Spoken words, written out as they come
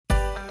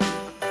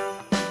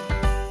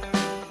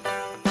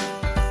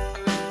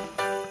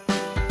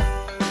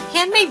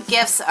Handmade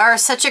gifts are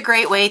such a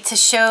great way to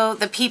show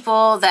the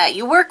people that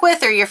you work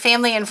with or your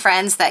family and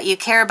friends that you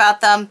care about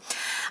them.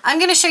 I'm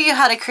going to show you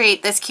how to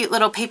create this cute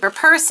little paper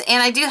purse,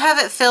 and I do have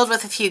it filled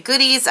with a few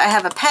goodies. I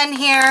have a pen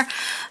here,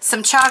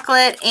 some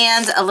chocolate,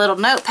 and a little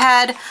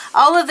notepad.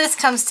 All of this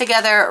comes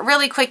together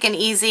really quick and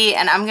easy,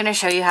 and I'm going to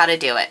show you how to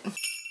do it.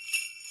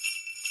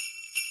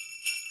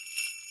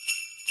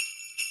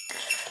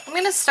 I'm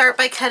going to start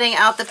by cutting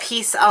out the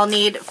piece I'll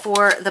need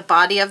for the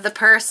body of the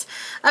purse.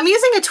 I'm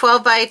using a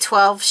 12 by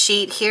 12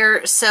 sheet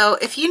here, so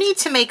if you need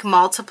to make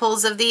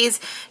multiples of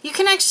these, you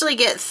can actually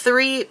get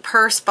 3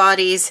 purse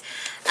bodies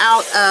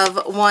out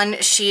of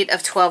one sheet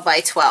of 12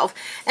 by 12.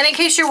 And in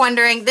case you're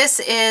wondering, this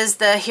is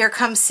the Here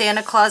Comes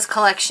Santa Claus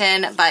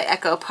collection by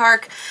Echo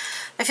Park.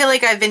 I feel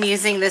like I've been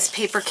using this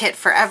paper kit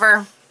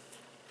forever.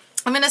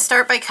 I'm going to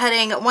start by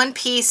cutting one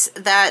piece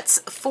that's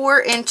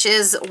 4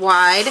 inches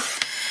wide.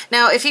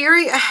 Now, if you're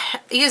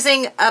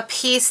using a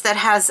piece that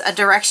has a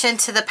direction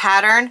to the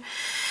pattern,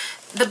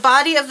 the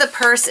body of the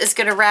purse is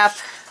going to wrap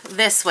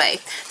this way.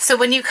 So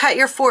when you cut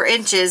your 4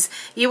 inches,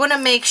 you want to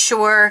make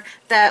sure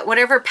that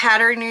whatever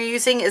pattern you're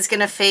using is going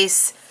to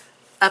face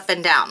up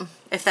and down,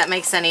 if that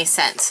makes any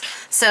sense.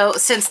 So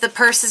since the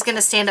purse is going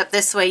to stand up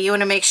this way, you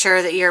want to make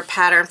sure that your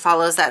pattern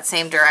follows that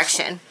same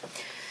direction.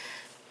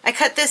 I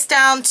cut this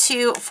down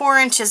to 4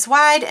 inches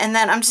wide, and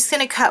then I'm just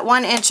going to cut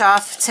 1 inch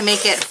off to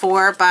make it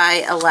 4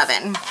 by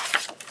 11.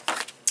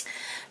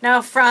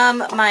 Now from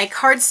my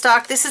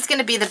cardstock, this is going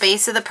to be the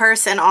base of the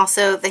purse and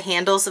also the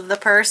handles of the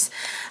purse.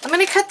 I'm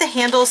going to cut the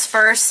handles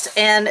first,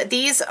 and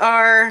these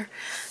are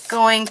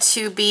going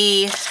to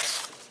be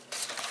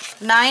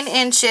 9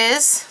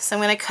 inches. So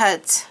I'm going to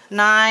cut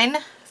 9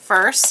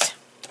 first.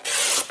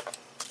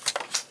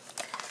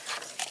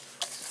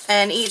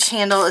 And each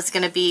handle is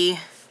going to be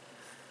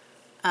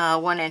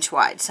 1 inch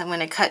wide. So I'm going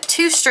to cut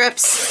 2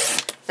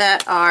 strips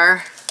that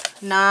are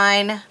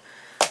 9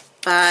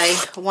 by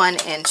 1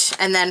 inch.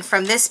 And then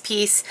from this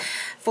piece,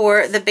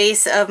 for the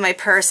base of my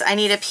purse, I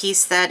need a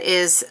piece that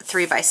is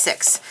 3 by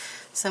 6.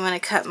 So I'm going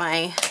to cut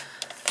my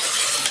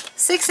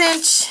 6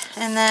 inch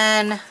and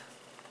then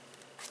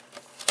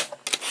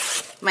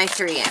my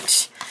 3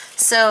 inch.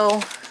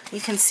 So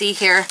you can see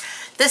here,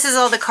 this is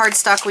all the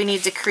cardstock we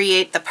need to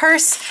create the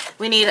purse.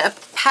 We need a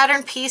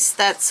pattern piece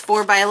that's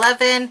 4 by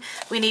 11.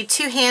 We need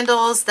 2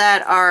 handles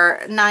that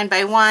are 9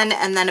 by 1,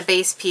 and then a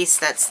base piece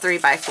that's 3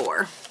 by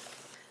 4.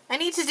 I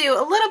need to do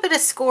a little bit of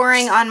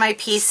scoring on my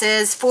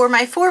pieces. For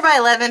my 4 by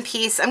 11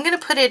 piece, I'm going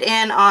to put it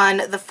in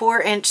on the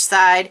 4 inch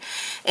side,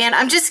 and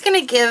I'm just going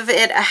to give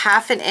it a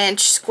 1/2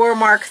 inch score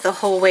mark the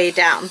whole way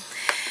down.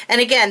 And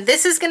again,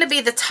 this is going to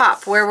be the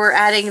top where we're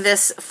adding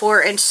this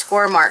 4 inch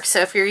score mark. So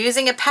if you're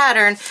using a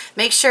pattern,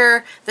 make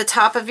sure the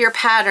top of your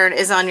pattern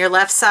is on your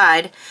left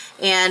side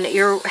and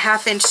your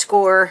 1/2 inch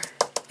score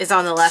is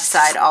on the left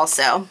side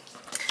also.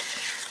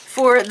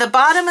 For the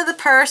bottom of the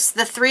purse,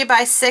 the 3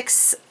 by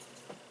 6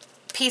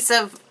 piece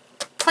of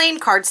plain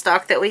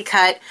cardstock that we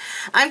cut,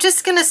 I'm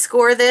just going to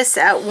score this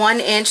at 1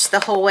 inch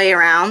the whole way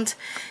around.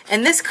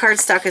 And this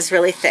cardstock is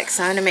really thick,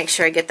 so I'm going to make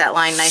sure I get that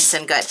line nice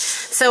and good.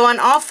 So on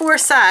all 4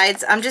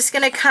 sides, I'm just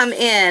going to come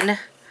in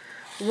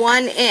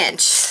 1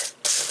 inch.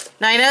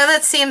 Now I know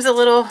that seems a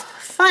little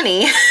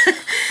funny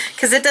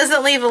because it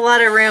doesn't leave a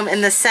lot of room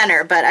in the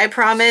center, but I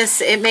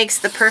promise it makes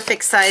the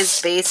perfect size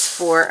base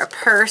for a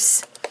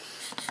purse.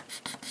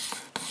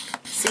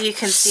 So you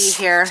can see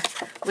here,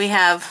 we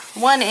have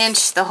 1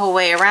 inch the whole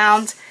way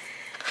around.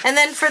 And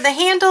then for the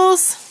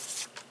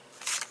handles,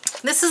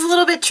 this is a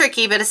little bit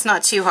tricky, but it's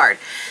not too hard.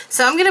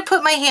 So I'm going to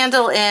put my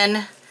handle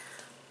in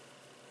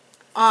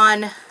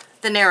on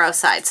the narrow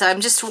side. So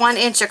I'm just 1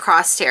 inch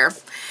across here.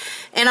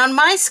 And on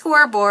my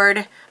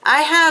scoreboard,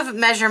 I have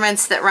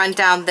measurements that run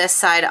down this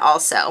side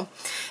also.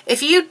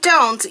 If you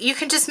don't, you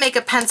can just make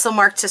a pencil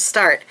mark to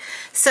start.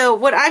 So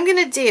what I'm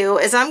going to do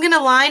is I'm going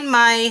to line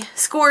my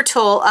score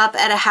tool up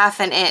at a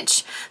 1/2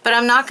 inch, but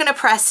I'm not going to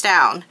press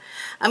down.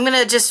 I'm going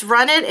to just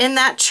run it in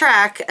that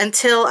track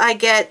until I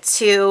get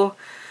to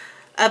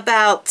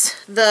about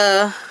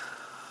the,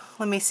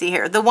 let me see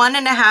here, the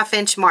 1.5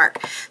 inch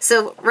mark.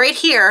 So right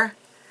here,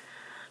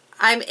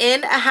 I'm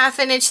in a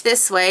 1/2 inch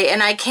this way,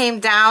 and I came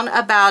down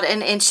about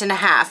 1.5 inches.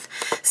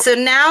 So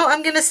now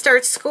I'm going to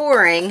start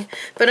scoring,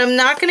 but I'm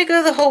not going to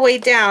go the whole way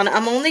down.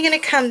 I'm only going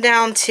to come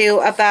down to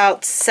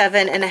about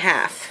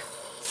 7.5.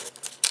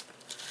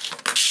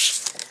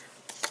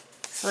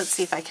 So let's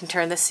see if I can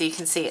turn this so you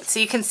can see it.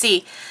 So you can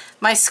see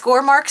my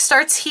score mark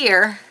starts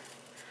here,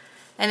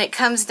 and it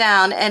comes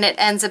down and it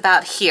ends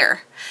about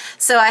here.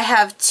 So I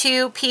have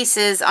 2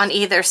 pieces on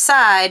either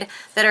side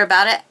that are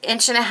about 1.5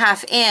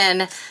 inches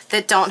in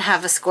that don't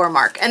have a score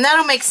mark. And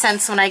that'll make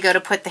sense when I go to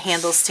put the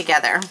handles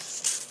together.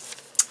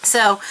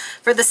 So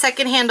for the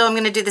second handle, I'm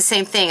going to do the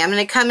same thing. I'm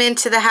going to come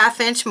into the 1/2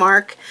 inch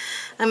mark.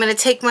 I'm going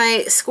to take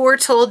my score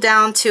tool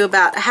down to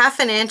about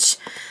 1/2 inch.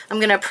 I'm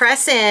going to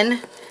press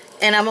in,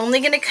 and I'm only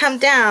going to come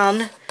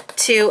down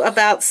to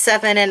about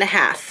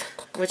 7.5.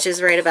 which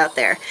is right about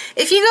there.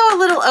 If you go a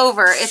little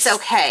over, it's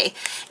okay.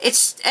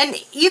 And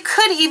you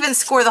could even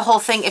score the whole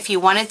thing if you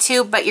wanted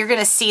to, but you're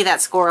gonna see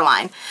that score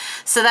line.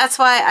 So that's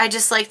why I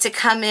just like to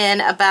come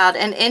in about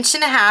 1.5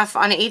 inches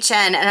on each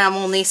end, and I'm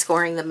only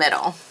scoring the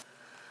middle.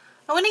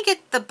 I want to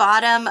get the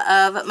bottom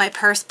of my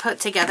purse put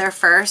together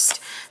first.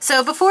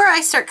 So before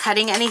I start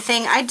cutting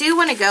anything, I do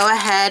want to go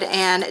ahead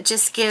and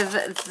just give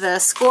the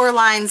score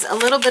lines a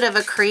little bit of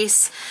a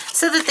crease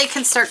so that they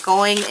can start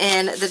going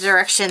in the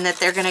direction that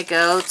they're going to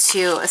go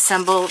to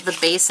assemble the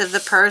base of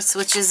the purse,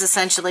 which is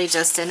essentially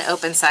just an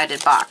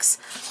open-sided box.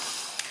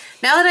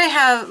 Now that I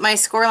have my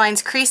score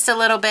lines creased a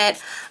little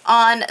bit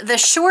on the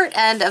short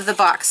end of the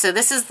box, so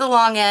this is the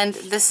long end,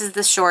 this is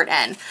the short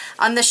end.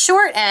 On the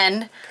short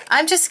end,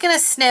 I'm just going to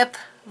snip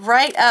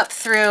right up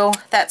through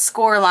that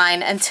score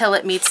line until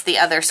it meets the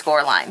other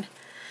score line.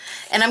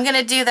 And I'm going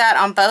to do that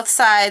on both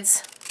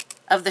sides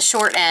of the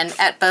short end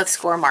at both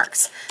score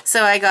marks.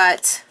 So I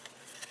got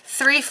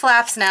 3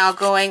 flaps now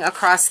going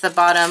across the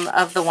bottom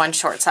of the one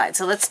short side.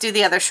 So let's do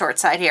the other short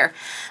side here.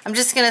 I'm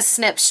just going to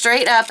snip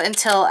straight up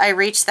until I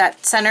reach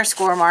that center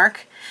score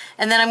mark.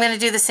 And then I'm going to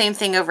do the same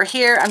thing over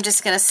here. I'm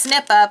just going to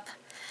snip up.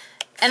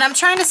 And I'm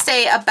trying to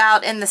stay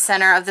about in the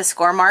center of the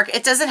score mark.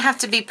 It doesn't have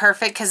to be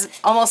perfect because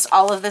almost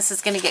all of this is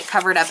going to get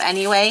covered up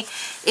anyway.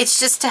 It's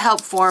just to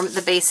help form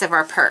the base of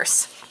our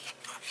purse.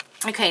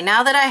 Okay,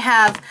 now that I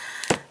have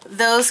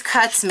those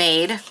cuts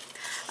made,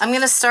 I'm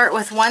going to start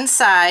with one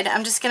side.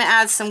 I'm just going to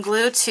add some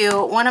glue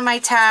to one of my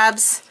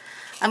tabs.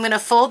 I'm going to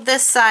fold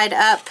this side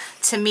up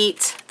to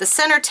meet the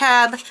center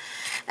tab,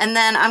 and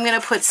then I'm going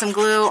to put some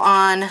glue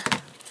on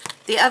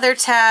the other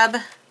tab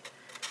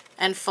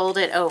and fold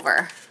it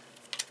over.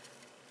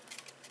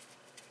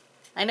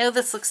 I know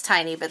this looks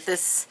tiny, but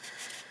this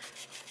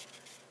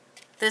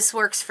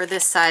works for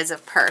this size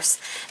of purse.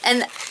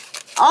 And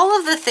all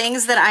of the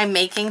things that I'm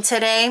making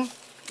today,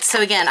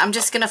 so again, I'm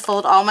just going to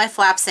fold all my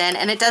flaps in,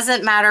 and it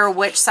doesn't matter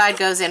which side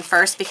goes in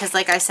first because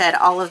like I said,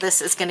 all of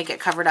this is going to get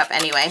covered up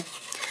anyway.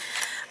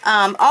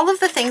 All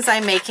of the things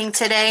I'm making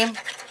today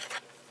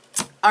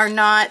are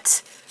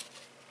not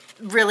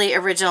really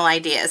original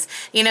ideas.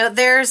 You know,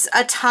 there's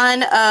a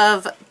ton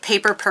of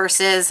paper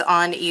purses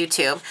on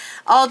YouTube,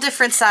 all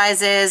different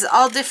sizes,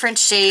 all different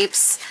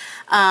shapes.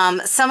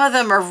 Some of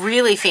them are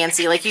really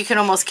fancy, like you can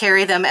almost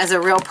carry them as a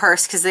real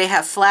purse because they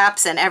have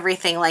flaps and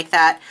everything like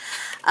that.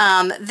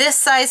 This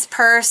size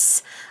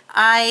purse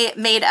I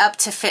made up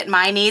to fit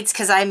my needs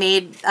because I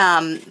made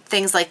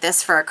things like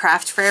this for a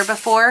craft fair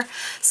before.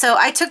 So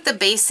I took the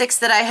basics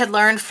that I had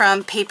learned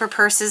from paper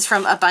purses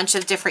from a bunch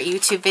of different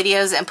YouTube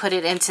videos and put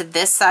it into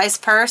this size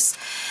purse.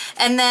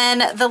 And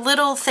then the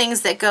little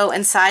things that go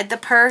inside the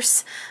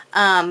purse,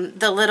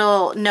 the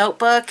little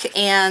notebook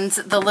and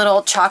the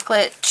little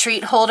chocolate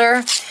treat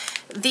holder,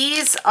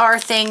 these are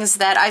things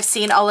that I've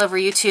seen all over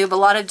YouTube. A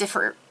lot of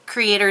different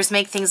creators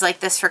make things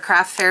like this for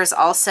craft fairs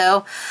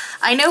also.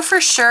 I know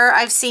for sure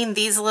I've seen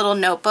these little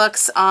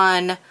notebooks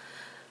on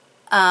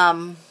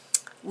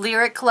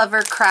Lyric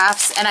Lover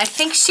Crafts, and I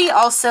think she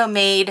also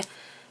made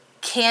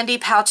candy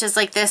pouches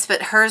like this,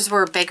 but hers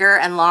were bigger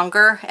and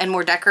longer and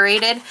more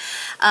decorated.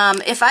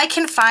 If I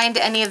can find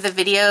any of the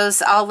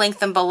videos, I'll link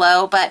them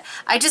below, but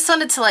I just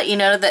wanted to let you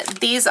know that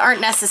these aren't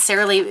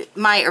necessarily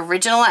my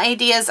original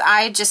ideas.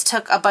 I just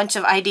took a bunch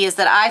of ideas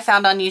that I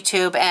found on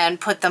YouTube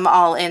and put them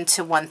all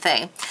into one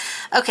thing.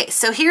 Okay,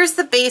 so here's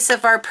the base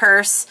of our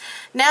purse.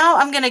 Now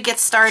I'm going to get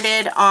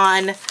started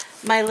on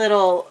my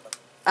little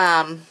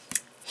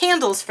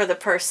handles for the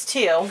purse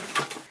too.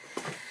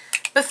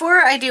 Before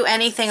I do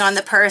anything on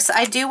the purse,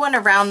 I do want to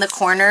round the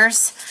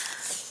corners.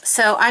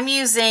 So I'm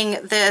using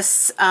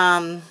this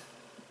corner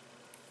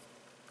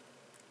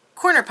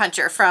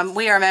puncher from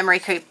We Are Memory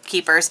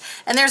Keepers.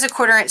 And there's a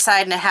 1/4 inch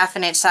side and a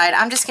 1/2 inch side.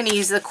 I'm just going to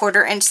use the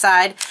 1/4 inch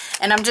side,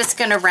 and I'm just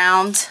going to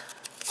round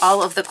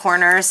all of the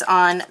corners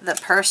on the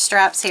purse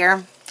straps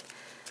here.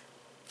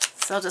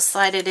 So I'll just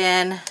slide it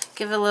in,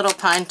 give it a little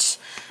punch,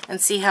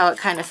 and see how it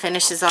kind of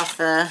finishes off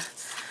the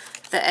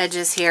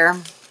edges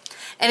here.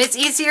 And it's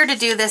easier to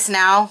do this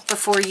now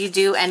before you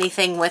do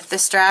anything with the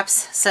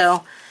straps.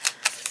 So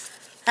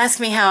ask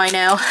me how I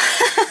know.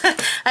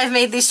 I've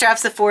made these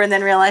straps before and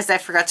then realized I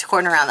forgot to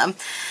corner around them.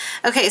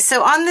 Okay,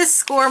 so on this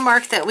score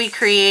mark that we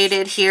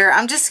created here,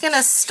 I'm just going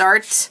to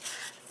start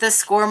the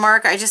score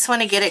mark. I just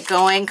want to get it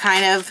going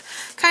kind of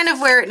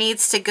where it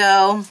needs to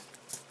go.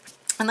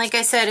 And like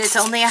I said, it's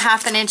only a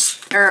 1/2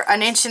 inch or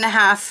 1.5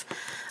 inches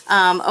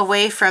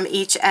away from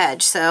each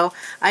edge. So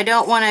I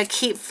don't want to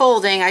keep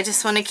folding. I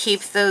just want to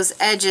keep those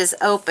edges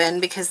open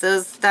because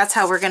that's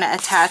how we're going to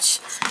attach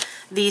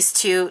these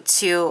two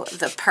to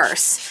the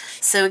purse.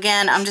 So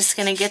again, I'm just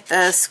going to get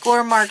the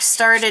score mark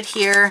started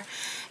here,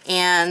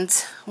 and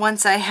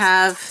once I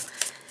have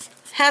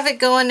it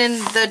going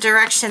in the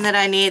direction that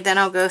I need, then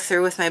I'll go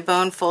through with my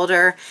bone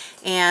folder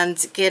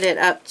and get it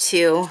up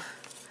to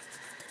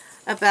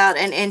about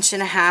 1.5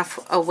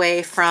 inches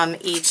away from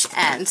each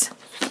end.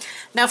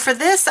 Now for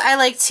this, I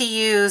like to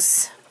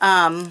use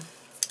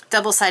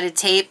double-sided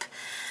tape.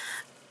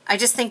 I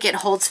just think it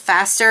holds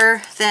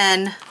faster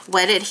than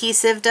wet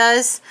adhesive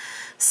does.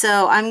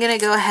 So I'm going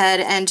to go ahead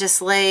and just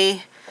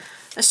lay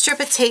a strip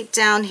of tape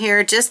down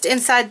here just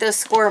inside those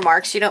score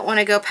marks. You don't want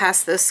to go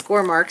past those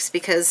score marks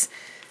because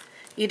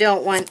you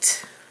don't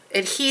want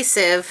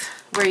adhesive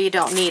where you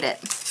don't need it.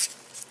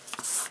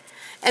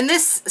 And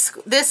this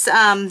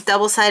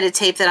double-sided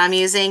tape that I'm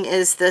using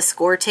is the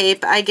score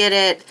tape. I get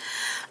it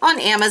on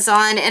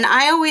Amazon, and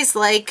I always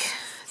like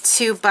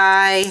to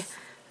buy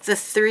the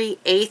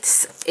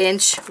 3/8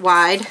 inch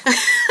wide,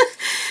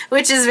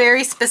 which is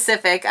very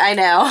specific, I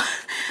know.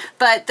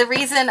 But the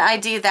reason I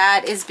do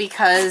that is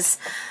because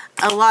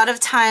a lot of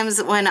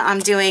times when I'm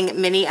doing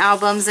mini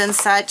albums and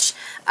such,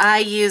 I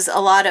use a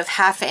lot of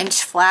 1/2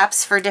 inch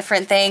flaps for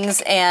different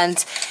things,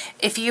 and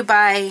if you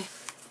buy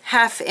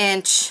 1/2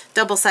 inch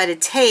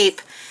double-sided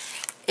tape,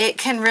 it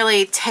can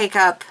really take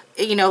up,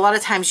 you know, a lot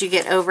of times you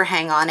get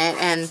overhang on it,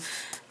 and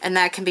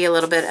that can be a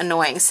little bit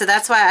annoying. So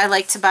that's why I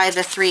like to buy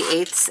the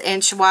 3/8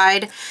 inch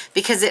wide,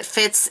 because it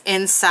fits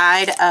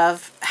inside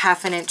of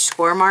 1/2 inch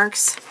score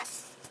marks.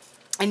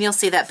 And you'll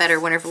see that better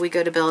whenever we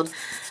go to build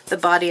the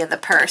body of the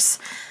purse.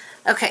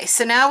 Okay,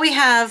 so now we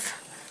have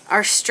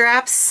our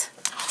straps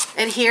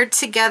adhered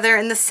together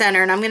in the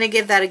center, and I'm going to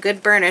give that a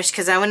good burnish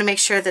because I want to make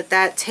sure that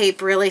that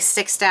tape really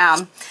sticks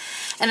down.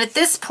 And at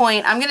this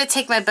point, I'm going to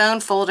take my bone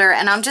folder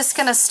and I'm just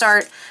going to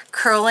start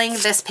curling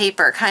this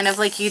paper, kind of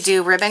like you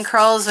do ribbon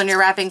curls when you're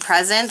wrapping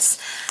presents.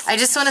 I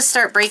just want to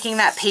start breaking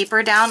that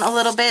paper down a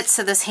little bit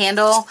so this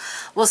handle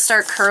will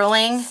start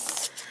curling,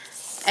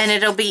 and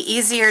it'll be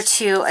easier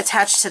to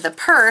attach to the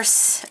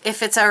purse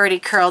if it's already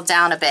curled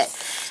down a bit.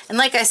 And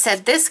like I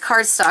said, this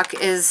cardstock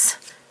is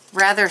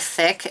rather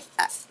thick.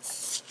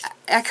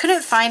 I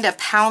couldn't find a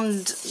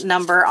pound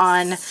number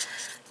on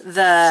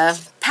the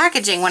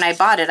packaging when I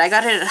bought it. I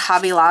got it at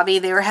Hobby Lobby.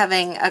 They were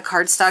having a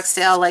cardstock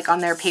sale like on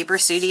their Paper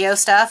Studio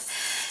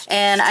stuff,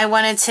 and I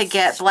wanted to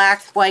get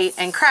black, white,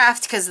 and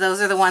craft because those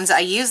are the ones I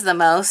use the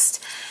most.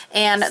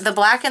 And the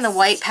black and the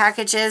white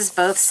packages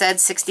both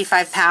said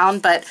 65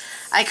 pound, but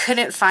I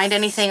couldn't find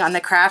anything on the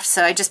craft,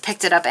 so I just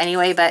picked it up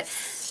anyway. But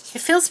it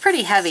feels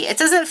pretty heavy. It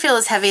doesn't feel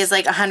as heavy as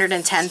like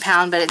 110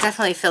 pound, but it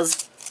definitely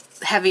feels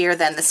heavier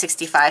than the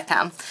 65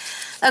 pound.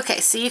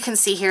 Okay, so you can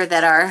see here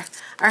that our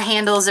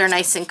handles are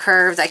nice and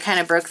curved. I kind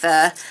of broke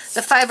the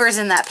fibers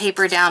in that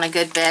paper down a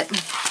good bit.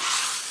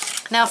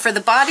 Now for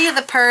the body of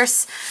the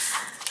purse,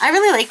 I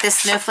really like this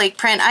snowflake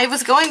print. I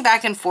was going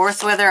back and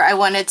forth whether I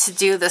wanted to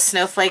do the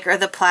snowflake or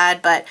the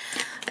plaid, but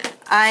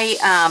I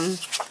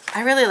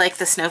really like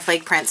the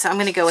snowflake print, so I'm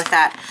going to go with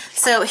that.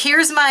 So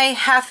here's my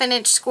 1/2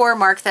 inch score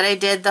mark that I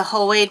did the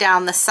whole way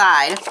down the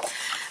side.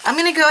 I'm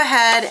going to go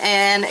ahead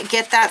and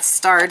get that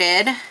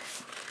started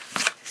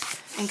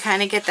and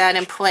kind of get that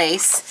in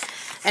place.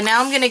 And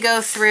now I'm going to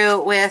go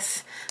through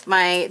with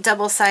my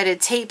double-sided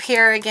tape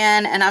here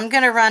again, and I'm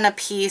going to run a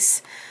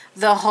piece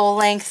the whole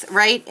length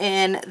right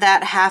in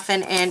that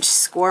 1/2 inch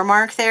score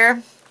mark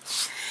there.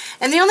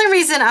 And the only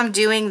reason I'm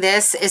doing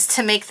this is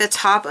to make the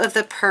top of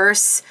the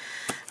purse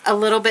a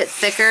little bit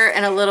thicker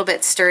and a little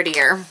bit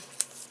sturdier,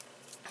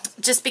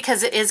 just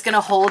because it is going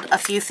to hold a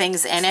few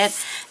things in it,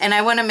 and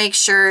I want to make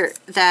sure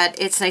that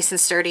it's nice and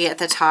sturdy at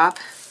the top.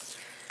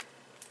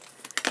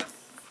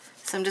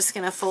 So I'm just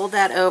going to fold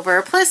that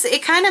over. Plus,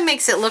 it kind of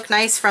makes it look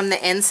nice from the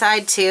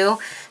inside too,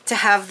 to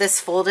have this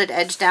folded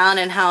edge down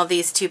and how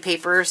these two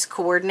papers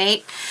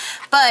coordinate.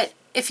 But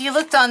if you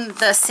looked on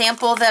the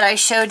sample that I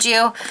showed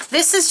you,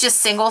 this is just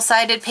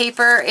single-sided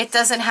paper. It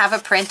doesn't have a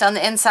print on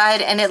the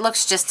inside, and it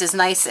looks just as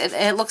nice.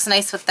 It looks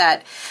nice with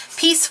that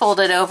piece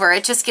folded over.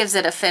 It just gives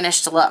it a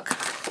finished look.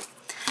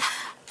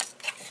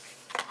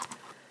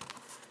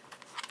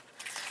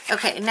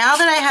 Okay, now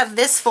that I have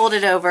this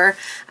folded over,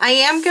 I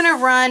am going to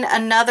run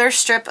another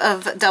strip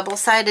of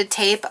double-sided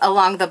tape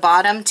along the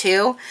bottom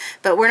too,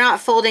 but we're not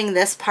folding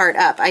this part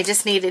up. I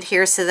just need it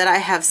here so that I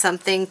have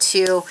something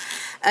to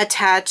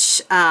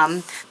attach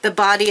the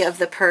body of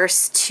the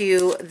purse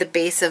to the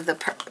base of the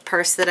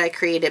purse that I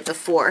created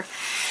before.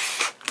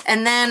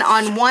 And then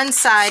on one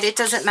side, it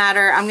doesn't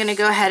matter, I'm going to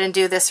go ahead and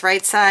do this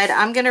right side.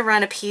 I'm going to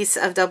run a piece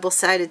of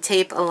double-sided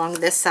tape along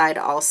this side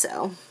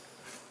also.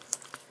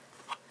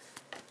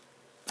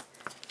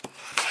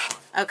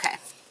 Okay,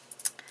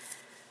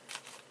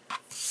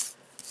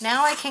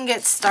 now I can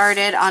get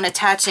started on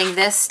attaching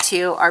this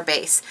to our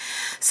base.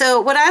 So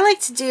what I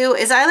like to do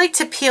is I like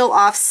to peel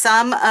off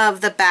some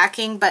of the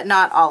backing, but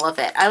not all of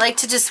it. I like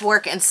to just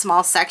work in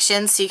small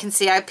sections. So you can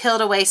see I peeled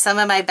away some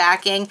of my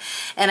backing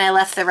and I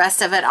left the rest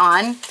of it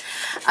on.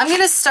 I'm going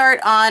to start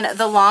on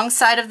the long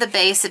side of the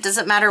base. It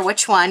doesn't matter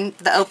which one,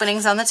 the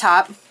opening's on the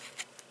top.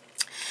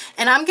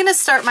 And I'm going to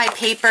start my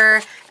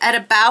paper at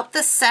about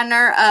the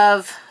center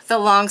of the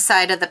long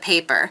side of the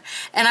paper,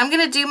 and I'm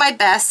going to do my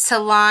best to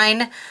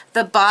line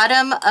the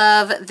bottom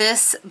of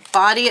this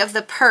body of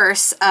the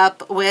purse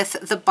up with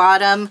the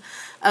bottom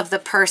of the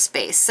purse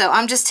base. So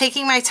I'm just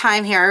taking my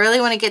time here. I really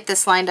want to get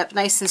this lined up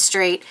nice and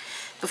straight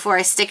before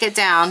I stick it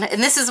down,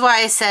 and this is why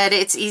I said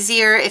it's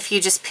easier if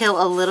you just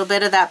peel a little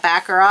bit of that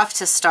backer off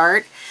to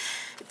start,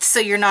 so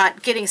you're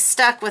not getting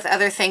stuck with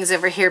other things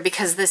over here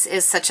because this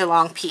is such a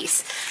long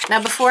piece.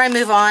 Now before I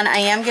move on, I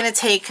am going to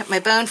take my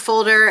bone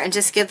folder and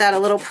just give that a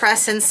little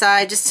press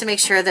inside just to make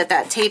sure that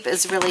that tape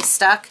is really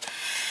stuck.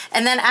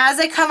 And then as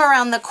I come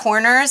around the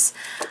corners,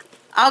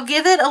 I'll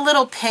give it a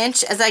little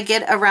pinch as I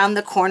get around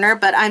the corner,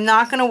 but I'm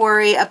not going to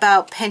worry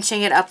about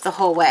pinching it up the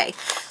whole way.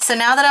 So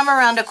now that I'm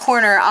around a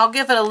corner, I'll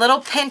give it a little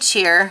pinch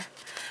here,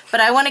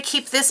 but I want to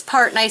keep this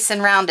part nice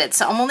and rounded.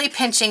 So I'm only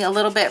pinching a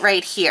little bit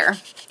right here.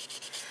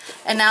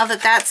 And now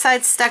that that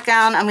side's stuck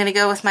down, I'm going to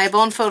go with my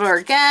bone folder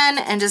again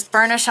and just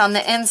burnish on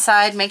the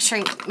inside,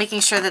 making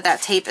sure that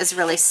that tape is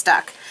really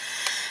stuck.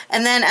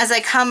 And then as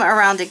I come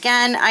around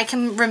again, I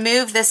can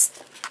remove this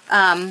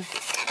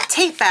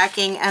tape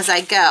backing as I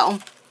go.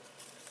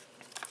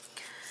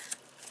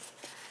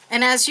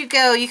 And as you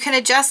go, you can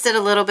adjust it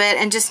a little bit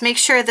and just make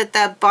sure that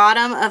the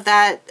bottom of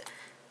that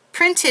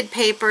printed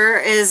paper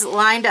is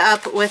lined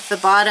up with the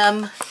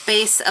bottom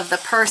base of the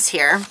purse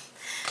here.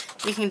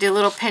 You can do a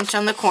little pinch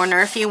on the corner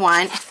if you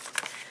want.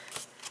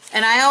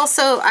 And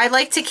I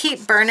like to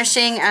keep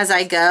burnishing as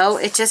I go.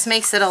 It just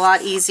makes it a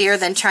lot easier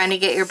than trying to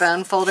get your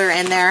bone folder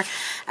in there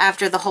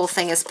after the whole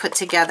thing is put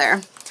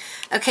together.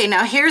 Okay,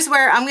 now here's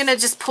where I'm going to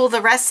just pull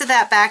the rest of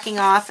that backing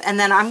off, and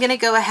then I'm going to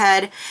go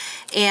ahead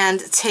and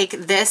take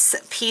this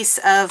piece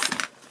of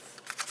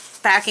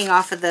backing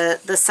off of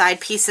the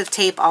side piece of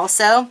tape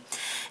also.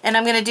 And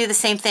I'm going to do the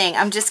same thing.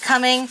 I'm just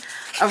coming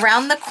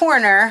around the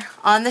corner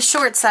on the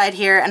short side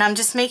here, and I'm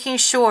just making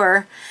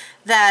sure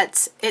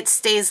that it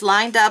stays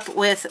lined up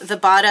with the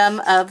bottom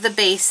of the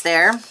base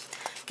there.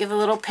 Give a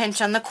little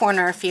pinch on the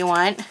corner if you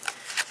want.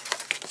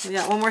 We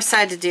got one more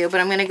side to do, but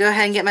I'm going to go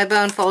ahead and get my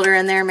bone folder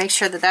in there, make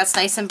sure that that's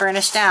nice and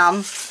burnished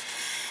down.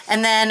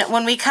 And then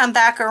when we come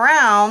back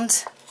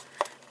around,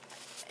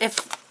 if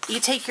you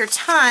take your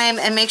time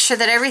and make sure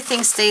that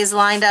everything stays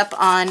lined up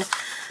on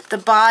the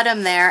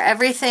bottom there,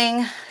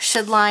 everything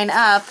should line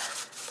up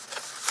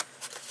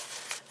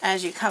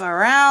as you come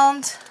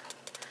around.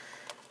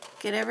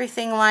 Get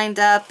everything lined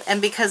up,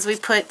 and because we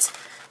put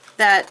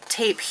that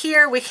tape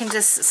here, we can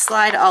just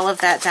slide all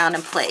of that down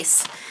in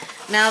place.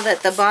 Now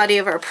that the body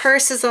of our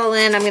purse is all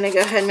in, I'm going to go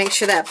ahead and make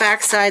sure that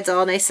back side's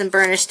all nice and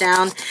burnished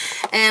down.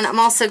 And I'm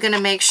also going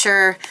to make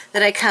sure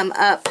that I come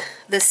up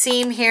the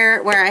seam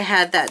here where I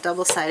had that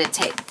double-sided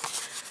tape.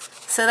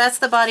 So that's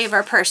the body of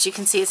our purse. You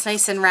can see it's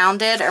nice and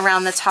rounded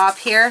around the top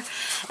here.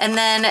 And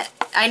then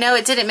I know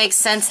it didn't make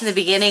sense in the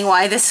beginning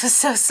why this was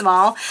so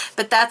small,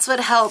 but that's what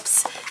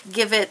helps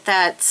give it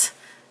that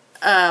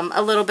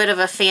a little bit of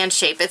a fan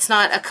shape. It's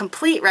not a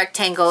complete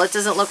rectangle. It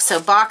doesn't look so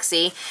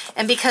boxy.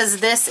 And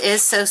because this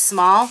is so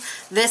small,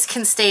 this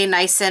can stay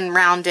nice and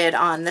rounded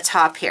on the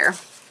top here.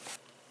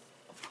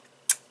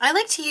 I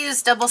like to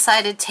use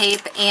double-sided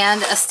tape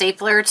and a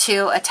stapler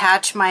to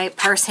attach my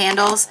purse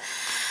handles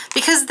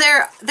because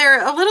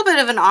they're a little bit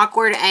of an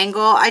awkward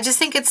angle. I just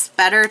think it's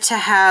better to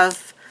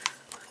have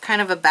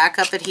kind of a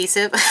backup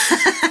adhesive.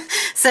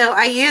 So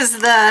I use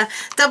the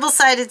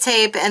double-sided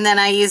tape, and then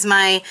I use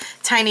my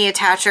tiny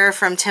attacher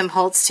from Tim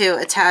Holtz to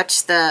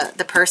attach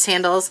the purse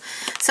handles.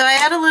 So I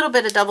add a little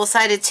bit of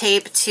double-sided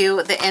tape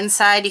to the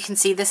inside. You can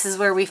see this is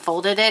where we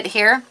folded it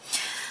here.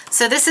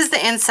 So this is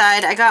the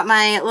inside. I got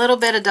my little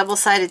bit of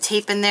double-sided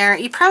tape in there.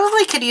 You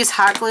probably could use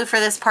hot glue for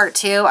this part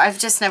too. I've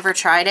just never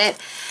tried it.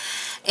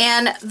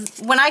 And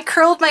when I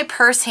curled my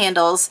purse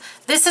handles,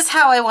 this is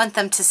how I want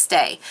them to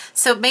stay.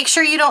 So make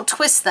sure you don't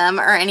twist them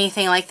or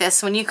anything like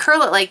this. When you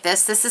curl it like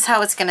this, this is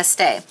how it's going to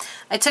stay.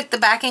 I took the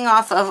backing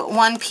off of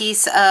one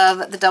piece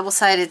of the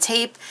double-sided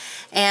tape,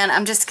 and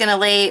I'm just going to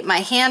lay my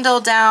handle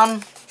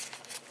down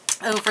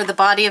over the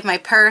body of my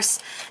purse,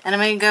 and I'm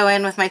going to go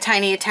in with my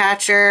tiny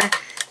attacher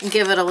and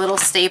give it a little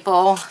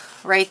staple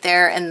right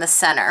there in the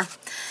center.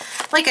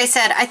 Like I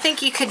said, I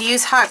think you could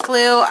use hot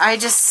glue. I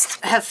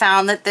just have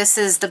found that this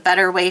is the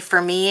better way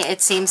for me.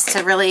 It seems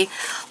to really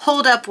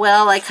hold up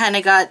well. I kind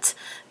of got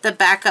the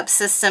backup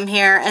system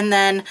here. And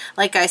then,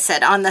 like I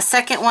said, on the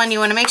second one, you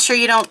want to make sure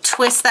you don't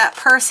twist that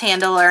purse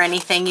handle or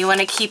anything. You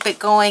want to keep it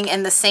going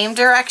in the same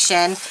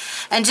direction.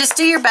 And just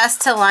do your best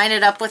to line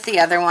it up with the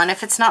other one.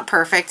 If it's not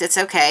perfect, it's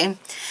okay.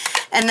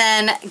 And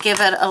then give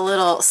it a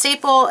little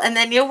staple. And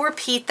then you'll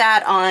repeat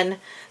that on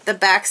the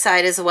back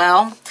side as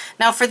well.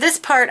 Now for this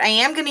part, I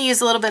am going to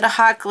use a little bit of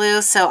hot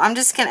glue, so I'm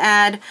just going to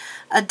add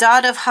a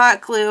dot of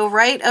hot glue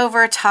right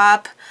over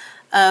top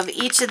of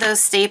each of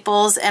those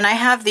staples. And I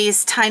have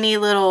these tiny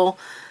little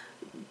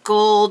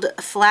gold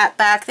flat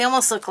back. They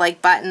almost look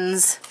like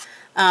buttons.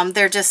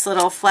 They're just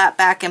little flat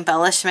back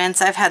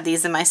embellishments. I've had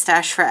these in my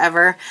stash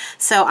forever.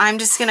 So I'm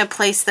just going to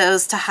place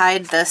those to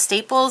hide the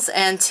staples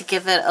and to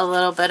give it a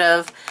little bit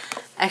of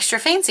extra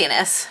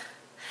fanciness.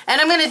 And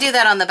I'm going to do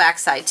that on the back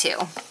side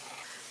too.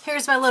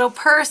 Here's my little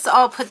purse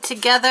all put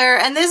together,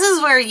 and this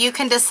is where you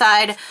can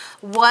decide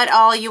what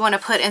all you want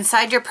to put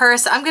inside your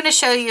purse. I'm going to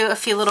show you a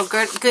few little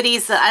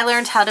goodies that I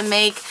learned how to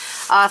make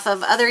off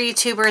of other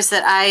YouTubers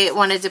that I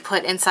wanted to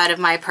put inside of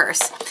my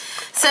purse.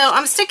 So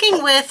I'm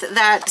sticking with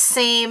that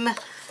same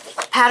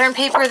pattern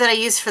paper that I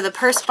used for the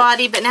purse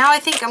body, but now I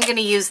think I'm going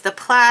to use the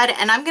plaid,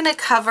 and I'm going to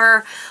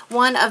cover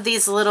one of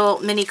these little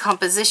mini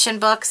composition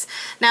books.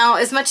 Now,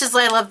 as much as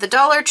I love the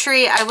Dollar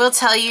Tree, I will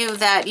tell you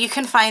that you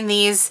can find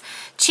these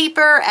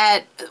cheaper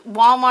at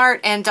Walmart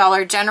and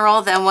Dollar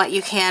General than what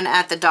you can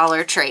at the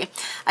Dollar Tree.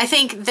 I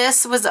think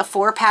this was a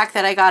 4-pack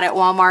that I got at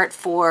Walmart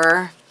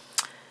for,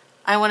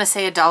 I want to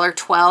say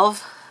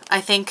 $1.12. I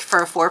think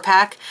for a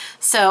 4-pack.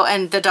 So,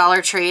 and the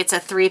Dollar Tree, it's a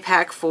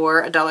 3-pack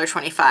for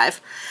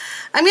 $1.25.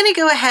 I'm going to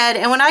go ahead,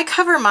 and when I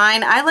cover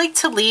mine, I like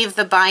to leave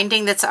the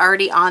binding that's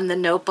already on the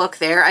notebook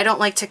there. I don't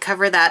like to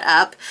cover that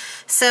up.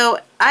 So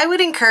I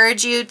would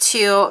encourage you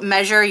to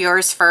measure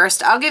yours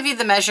first. I'll give you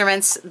the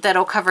measurements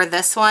that'll cover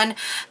this one,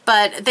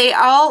 but they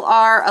all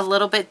are a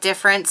little bit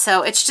different,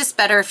 so it's just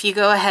better if you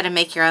go ahead and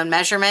make your own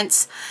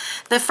measurements.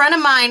 The front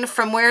of mine,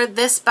 from where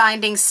this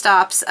binding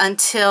stops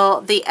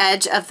until the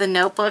edge of the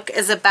notebook,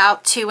 is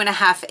about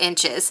 2.5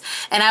 inches,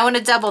 and I want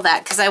to double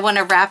that because I want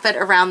to wrap it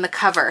around the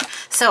cover.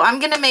 So I'm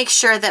going to make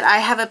sure that I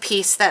have a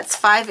piece that's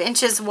 5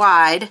 inches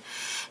wide,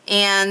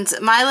 and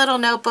my little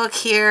notebook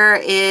here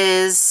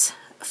is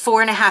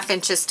 4.5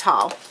 inches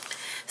tall.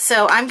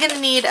 So I'm going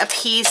to need a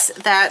piece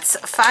that's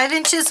 5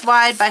 inches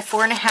wide by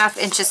 4.5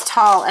 inches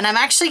tall, and I'm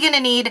actually going to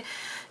need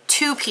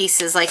 2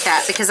 pieces like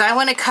that because I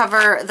want to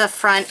cover the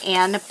front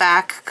and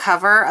back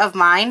cover of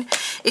mine.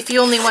 If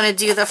you only want to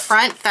do the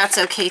front, that's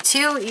okay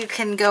too. You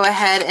can go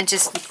ahead and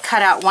just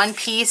cut out 1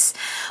 piece,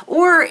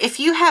 or if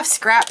you have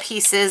scrap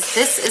pieces,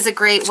 this is a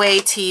great way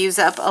to use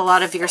up a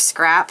lot of your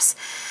scraps.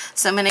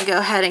 So I'm going to go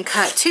ahead and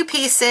cut 2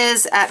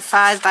 pieces at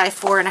 5 by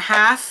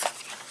 4.5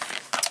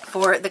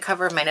 for the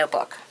cover of my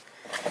notebook.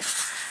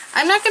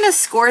 I'm not going to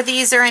score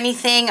these or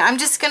anything. I'm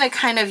just going to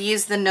kind of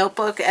use the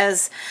notebook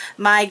as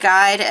my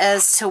guide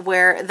as to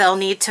where they'll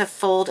need to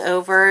fold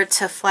over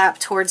to flap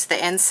towards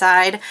the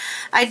inside.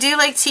 I do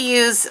like to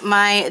use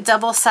my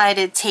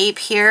double-sided tape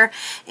here,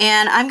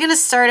 and I'm going to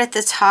start at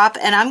the top,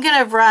 and I'm going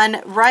to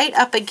run right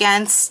up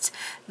against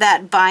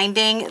that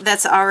binding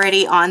that's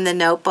already on the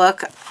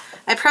notebook.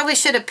 I probably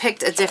should have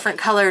picked a different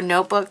color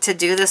notebook to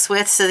do this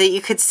with so that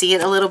you could see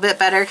it a little bit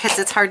better, because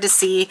it's hard to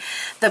see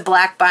the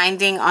black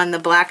binding on the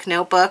black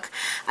notebook.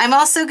 I'm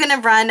also going to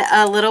run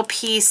a little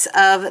piece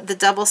of the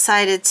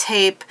double-sided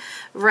tape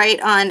right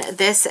on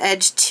this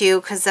edge too,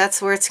 because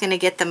that's where it's going to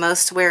get the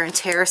most wear and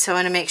tear. So I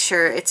want to make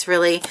sure it's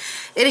really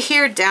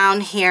adhered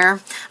down here.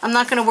 I'm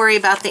not going to worry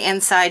about the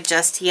inside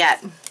just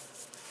yet.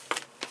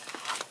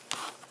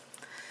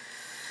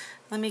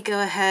 Let me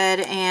go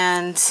ahead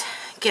and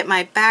get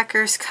my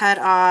backers cut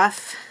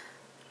off,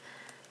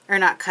 or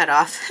not cut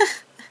off,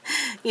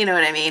 you know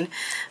what I mean.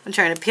 I'm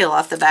trying to peel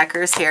off the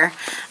backers here.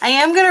 I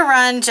am going to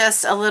run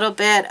just a little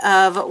bit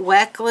of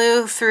wet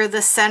glue through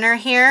the center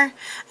here.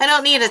 I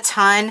don't need a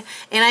ton,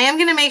 and I am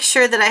going to make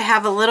sure that I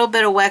have a little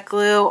bit of wet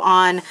glue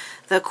on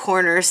the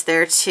corners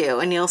there too,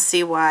 and you'll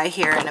see why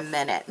here in a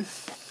minute.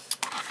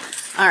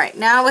 Alright,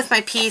 now with my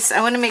piece,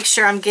 I want to make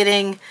sure I'm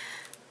getting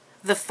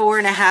the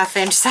 4.5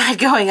 inch side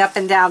going up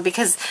and down,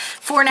 because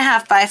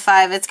 4.5 by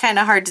 5, it's kind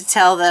of hard to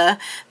tell the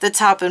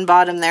top and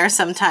bottom there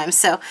sometimes.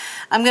 So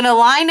I'm going to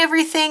line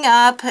everything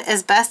up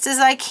as best as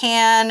I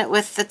can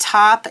with the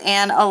top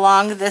and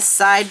along this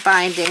side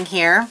binding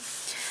here.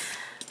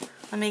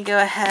 Let me go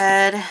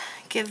ahead,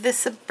 give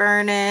this a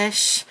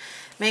burnish,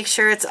 make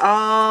sure it's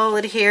all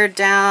adhered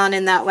down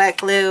in that wet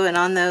glue and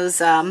on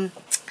those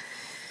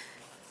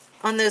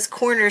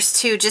corners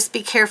too. Just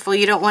be careful,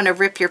 you don't want to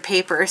rip your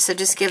paper, so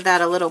just give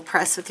that a little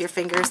press with your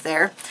fingers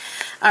there.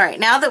 Alright,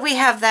 now that we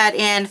have that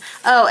in,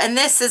 oh, and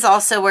this is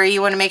also where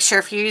you want to make sure,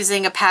 if you're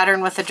using a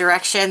pattern with a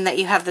direction, that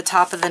you have the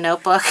top of the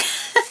notebook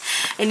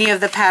and you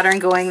have the pattern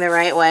going the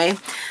right way.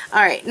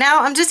 Alright,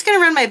 now I'm just going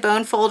to run my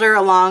bone folder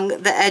along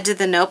the edge of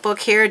the notebook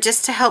here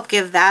just to help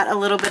give that a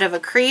little bit of a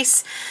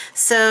crease,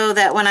 so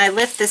that when I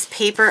lift this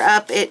paper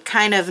up, it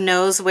kind of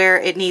knows where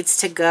it needs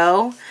to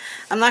go.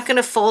 I'm not going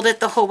to fold it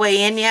the whole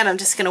way in yet. I'm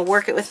just going to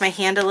work it with my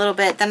hand a little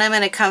bit. Then I'm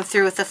going to come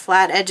through with the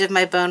flat edge of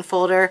my bone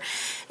folder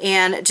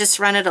and just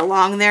run it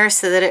along there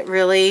so that it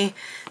really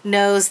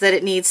knows that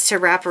it needs to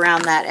wrap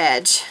around that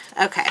edge.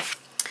 Okay,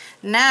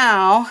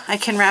 now I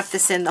can wrap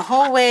this in the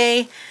whole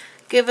way,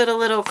 give it a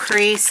little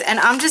crease, and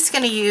I'm just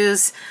going to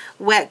use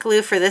wet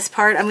glue for this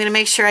part. I'm going to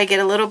make sure I get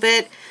a little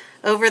bit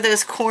over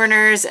those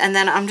corners, and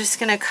then I'm just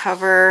going to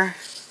cover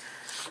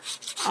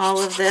all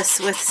of this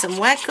with some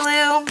wet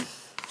glue.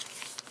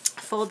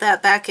 Fold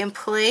that back in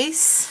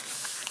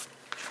place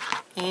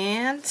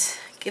and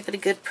give it a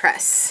good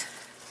press.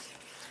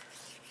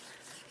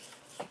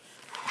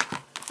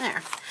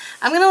 There.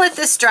 I'm going to let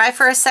this dry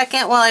for a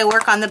second while I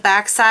work on the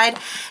back side.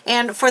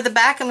 And for the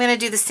back, I'm going to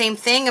do the same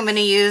thing. I'm going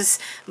to use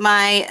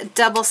my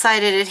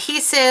double-sided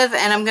adhesive,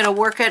 and I'm going to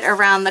work it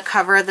around the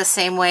cover the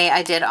same way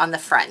I did on the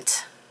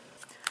front.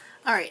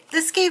 All right,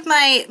 this gave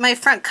my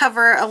front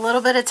cover a little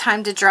bit of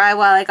time to dry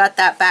while I got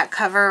that back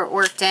cover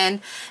worked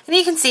in. And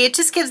you can see it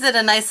just gives it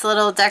a nice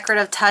little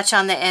decorative touch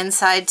on the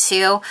inside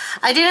too.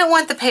 I didn't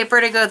want the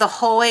paper to go the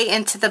whole way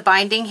into the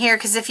binding here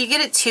because if you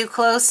get it too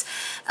close,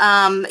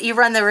 you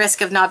run the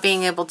risk of not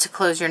being able to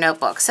close your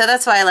notebook. So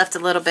that's why I left a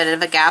little bit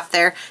of a gap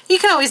there. You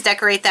can always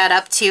decorate that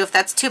up too. If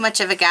that's too much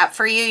of a gap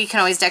for you, you can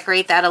always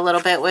decorate that a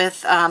little bit with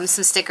some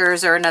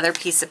stickers or another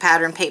piece of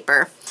pattern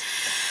paper.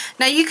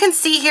 Now you can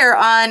see here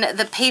on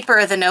the paper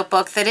of the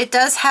notebook that it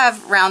does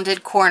have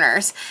rounded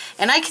corners.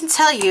 And I can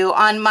tell you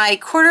on my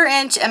 1/4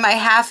 inch and my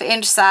 1/2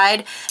 inch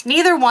side,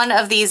 neither one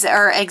of these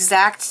are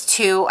exact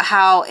to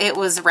how it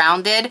was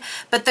rounded,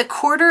 but the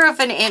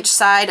 1/4 inch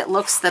side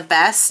looks the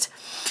best.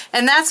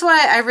 And that's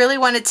why I really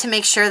wanted to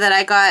make sure that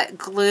I got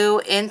glue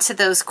into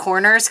those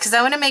corners because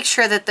I want to make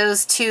sure that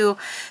those two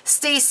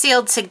stay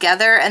sealed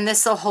together and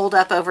this will hold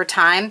up over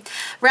time.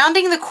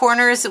 Rounding the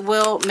corners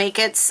will make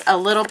it a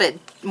little bit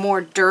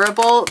more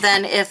durable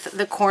than if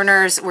the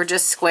corners were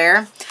just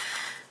square.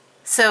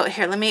 So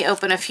here, let me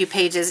open a few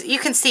pages. You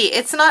can see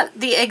it's not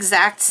the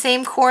exact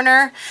same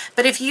corner,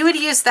 but if you would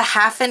use the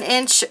 1/2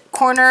 inch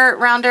corner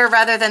rounder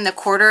rather than the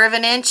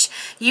 1/4 inch,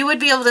 you would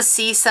be able to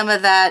see some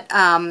of that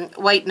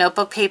white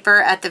notebook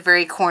paper at the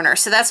very corner.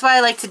 So that's why I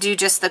like to do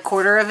just the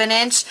 1/4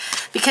 inch,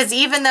 because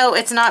even though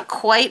it's not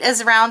quite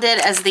as rounded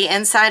as the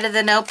inside of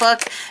the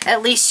notebook,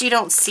 at least you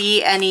don't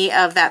see any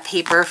of that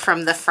paper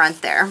from the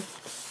front there.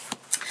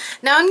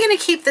 Now I'm going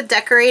to keep the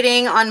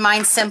decorating on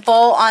mine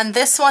simple. On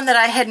this one that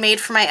I had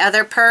made for my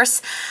other purse,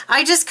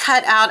 I just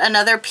cut out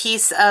another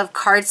piece of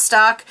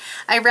cardstock.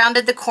 I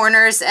rounded the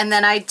corners and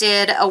then I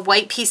did a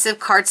white piece of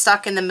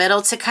cardstock in the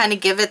middle to kind of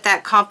give it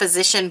that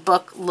composition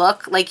book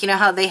look. Like, you know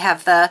how they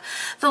have the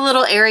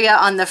little area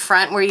on the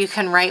front where you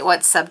can write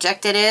what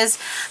subject it is.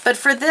 But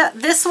for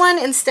this one,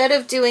 instead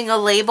of doing a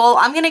label,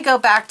 I'm going to go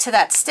back to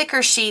that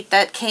sticker sheet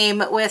that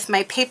came with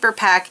my paper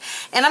pack,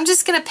 and I'm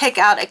just going to pick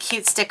out a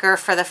cute sticker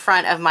for the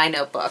front of my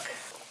notebook.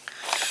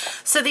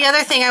 So the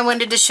other thing I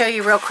wanted to show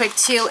you real quick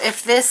too,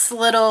 if this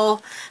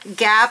little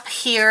gap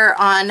here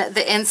on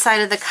the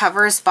inside of the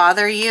covers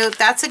bother you,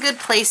 that's a good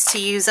place to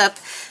use up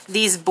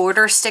these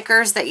border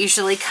stickers that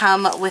usually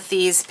come with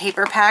these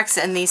paper packs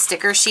and these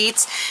sticker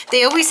sheets.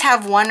 They always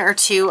have 1 or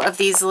 2 of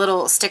these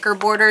little sticker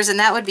borders, and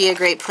that would be a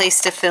great place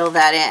to fill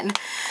that in.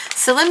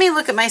 So let me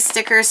look at my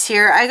stickers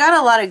here. I got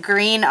a lot of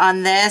green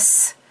on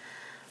this.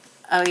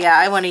 Oh yeah,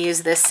 I want to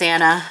use this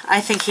Santa. I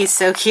think he's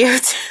so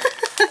cute.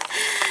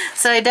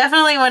 So I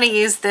definitely want to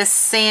use this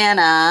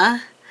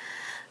Santa.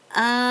 Do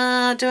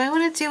I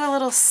want to do a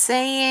little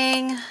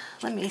saying?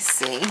 Let me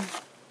see.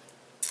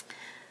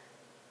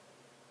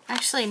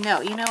 Actually, no.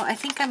 You know, I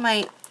think I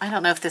might. I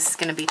don't know if this is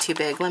going to be too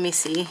big. Let me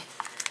see.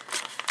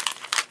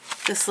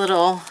 This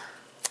little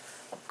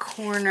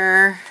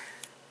corner.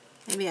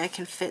 Maybe I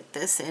can fit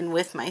this in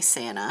with my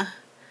Santa.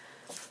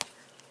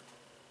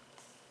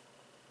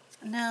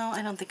 No,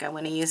 I don't think I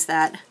want to use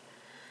that.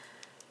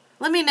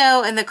 Let me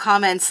know in the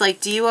comments,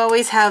 like, do you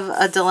always have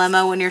a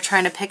dilemma when you're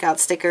trying to pick out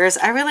stickers?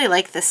 I really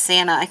like the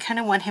Santa. I kind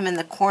of want him in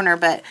the corner,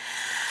 but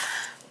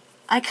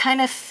I kind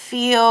of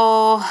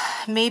feel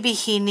maybe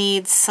he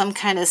needs some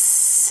kind of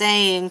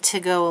saying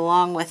to go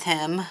along with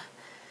him.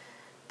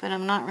 But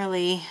I'm not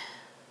really...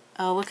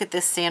 Oh, look at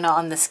this Santa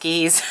on the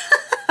skis.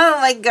 Oh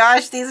my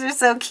gosh, these are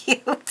so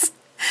cute.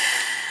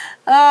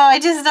 Oh, I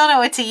just don't know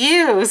what to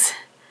use.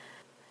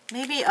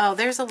 Maybe, oh,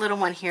 there's a little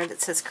one here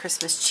that says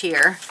Christmas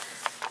cheer.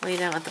 Way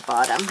down at the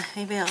bottom.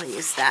 Maybe I'll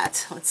use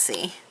that. Let's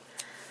see.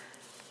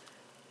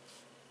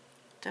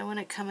 Do I want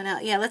it coming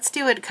out? Yeah, let's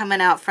do it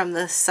coming out from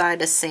the side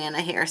of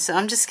Santa here. So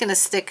I'm just going to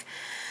stick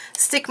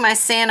my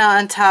Santa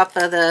on top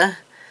of the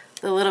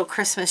little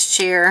Christmas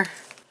cheer.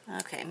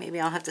 Okay, maybe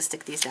I'll have to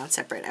stick these down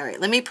separate. All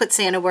right, let me put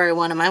Santa where I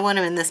want him. I want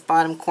him in this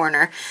bottom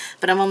corner,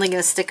 but I'm only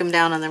going to stick him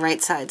down on the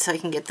right side so I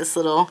can get this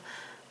little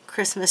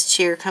Christmas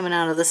cheer coming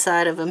out of the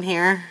side of him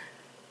here.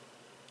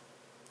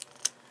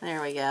 There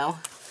we go.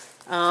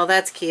 Oh,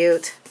 that's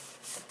cute.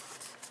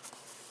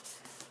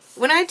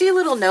 When I do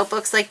little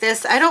notebooks like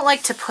this, I don't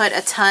like to put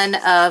a ton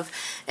of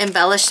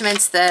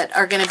embellishments that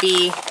are going to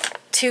be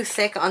too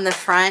thick on the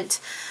front.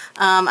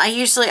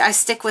 I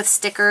stick with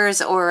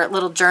stickers or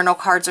little journal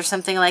cards or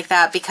something like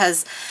that,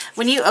 because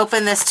when you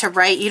open this to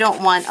write, you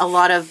don't want a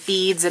lot of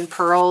beads and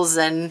pearls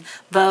and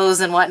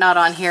bows and whatnot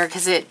on here,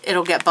 because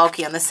it'll get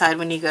bulky on the side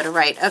when you go to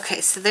write. Okay,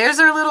 so there's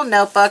our little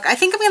notebook. I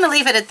think I'm going to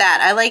leave it at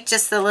that. I like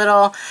just the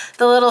little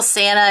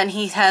Santa, and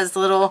he has the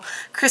little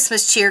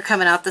Christmas cheer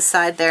coming out the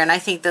side there, and I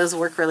think those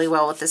work really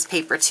well with this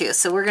paper too.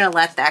 So we're going to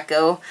let that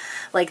go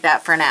like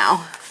that for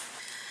now.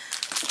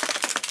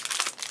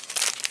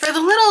 For the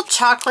little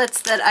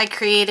chocolates that I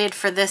created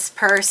for this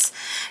purse,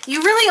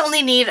 you really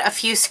only need a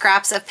few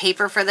scraps of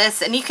paper for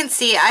this. And you can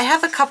see I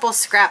have a couple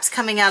scraps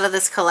coming out of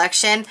this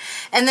collection.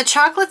 And the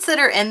chocolates that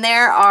are in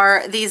there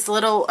are these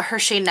little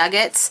Hershey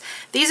Nuggets.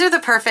 These are the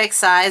perfect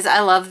size. I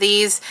love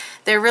these.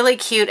 They're really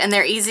cute and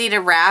they're easy to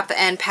wrap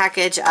and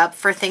package up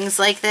for things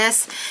like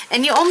this.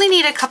 And you only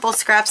need a couple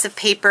scraps of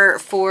paper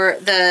for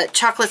the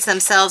chocolates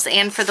themselves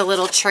and for the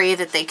little tray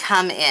that they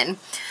come in.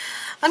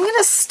 I'm going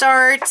to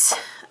start...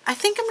 I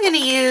think I'm going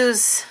to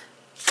use,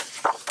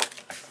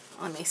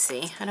 let me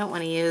see, I don't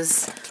want to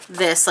use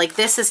this. Like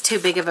this is too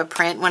big of a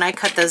print when I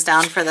cut those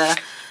down for the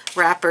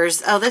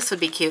wrappers. Oh, this would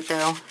be cute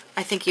though.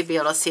 I think you'd be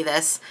able to see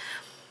this.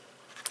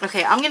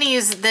 Okay, I'm going to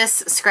use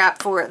this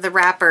scrap for the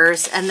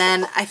wrappers, and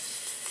then I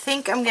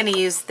think I'm going to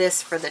use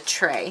this for the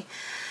tray.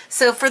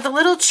 So for the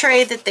little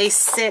tray that they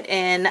sit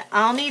in,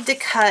 I'll need to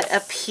cut a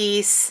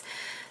piece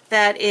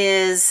that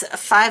is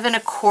 5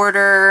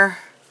 1/4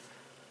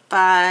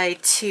 by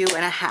 2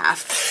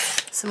 1/2.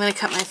 So I'm going to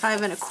cut my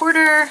 5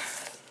 1/4,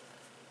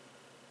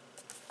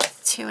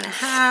 2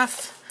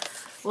 1/2.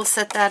 We'll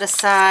set that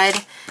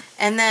aside.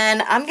 And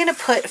then I'm going to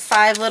put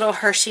 5 little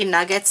Hershey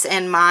Nuggets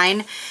in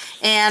mine.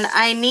 And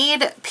I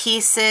need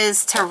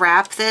pieces to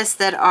wrap this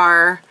that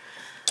are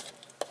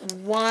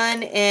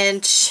 1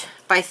 inch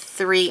by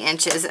 3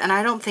 inches. And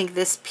I don't think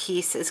this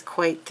piece is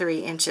quite 3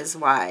 inches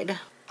wide.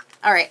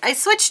 All right, I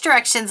switched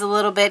directions a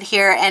little bit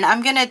here, and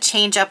I'm going to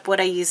change up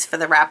what I use for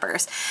the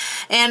wrappers.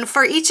 And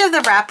for each of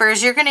the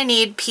wrappers, you're going to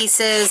need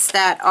pieces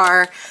that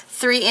are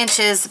 3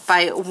 inches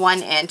by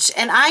 1 inch.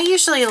 And I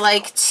usually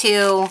like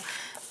to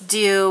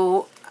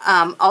do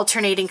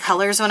alternating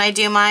colors when I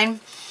do mine.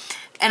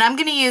 And I'm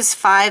going to use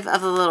 5 of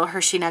the little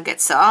Hershey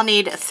Nuggets. So I'll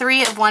need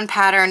 3 of one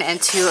pattern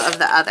and 2 of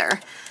the other.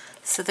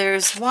 So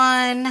there's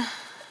 1,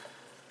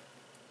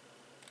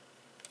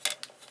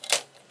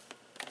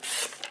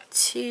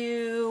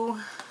 2,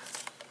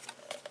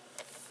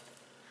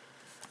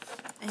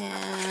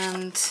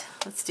 and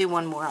let's do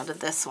one more out of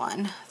this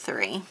one,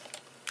 3.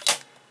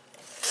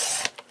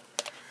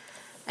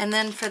 And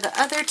then for the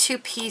other 2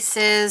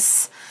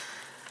 pieces,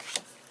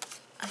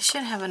 I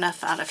should have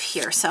enough out of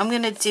here. So I'm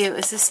going to do,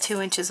 is this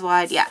 2 inches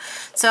wide? Yeah.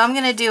 So I'm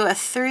going to do a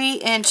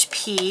 3-inch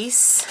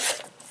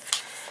piece,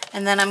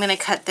 and then I'm going to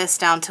cut this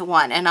down to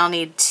 1, and I'll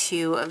need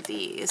 2 of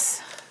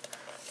these.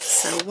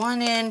 So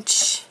 1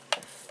 inch.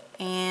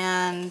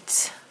 And,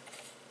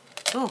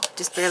 oh,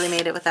 just barely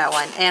made it with that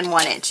one, and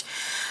 1 inch.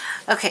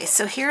 Okay,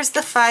 so here's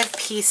the 5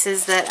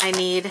 pieces that I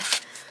need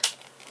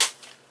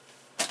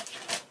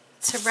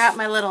to wrap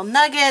my little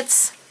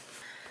nuggets.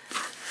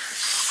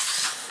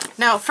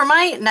 Now, for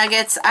my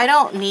nuggets, I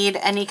don't need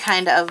any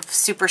kind of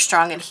super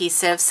strong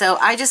adhesive, so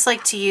I just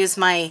like to use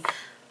my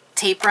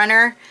tape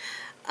runner.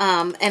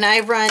 And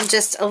I run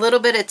just a little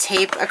bit of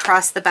tape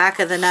across the back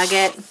of the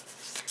nugget.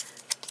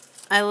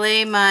 I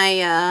lay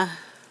my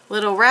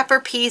little wrapper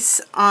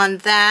piece on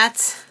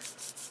that.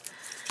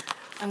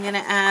 I'm going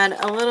to add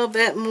a little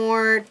bit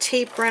more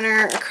tape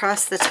runner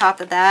across the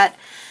top of that,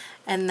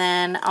 and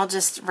then I'll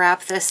just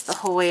wrap this the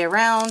whole way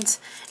around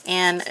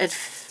and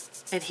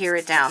adhere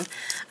it down.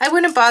 I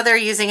wouldn't bother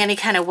using any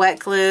kind of wet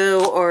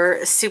glue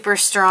or super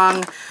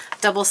strong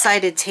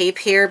double-sided tape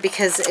here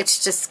because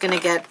it's just going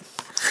to get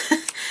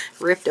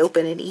ripped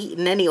open and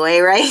eaten anyway,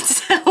 right?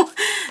 So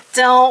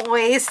don't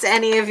waste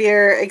any of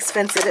your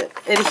expensive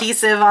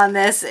adhesive on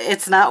this.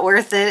 It's not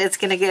worth it. It's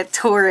going to get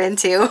tore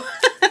into.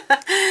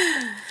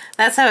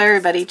 That's how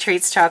everybody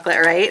treats chocolate,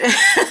 right?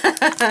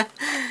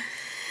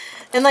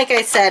 And like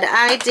I said,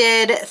 I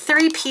did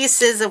 3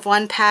 pieces of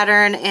one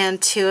pattern and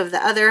 2 of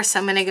the other. So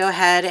I'm going to go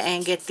ahead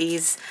and get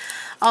these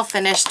all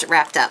finished,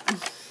 wrapped up.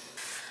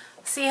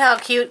 See how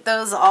cute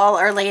those all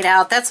are laid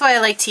out? That's why I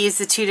like to use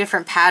the 2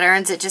 different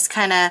patterns. It just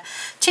kind of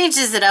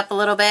changes it up a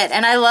little bit.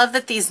 And I love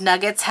that these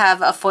nuggets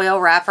have a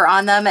foil wrapper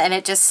on them and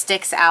it just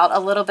sticks out a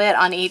little bit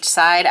on each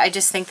side. I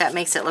just think that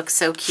makes it look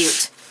so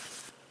cute.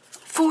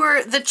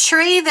 For the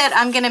tray that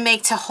I'm going to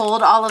make to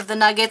hold all of the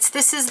nuggets,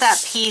 this is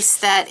that piece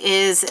that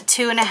is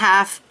 2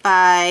 1/2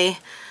 by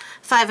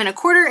 5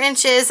 1/4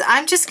 inches.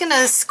 I'm just going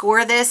to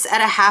score this at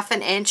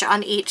 1/2 inch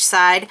on each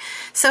side.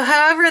 So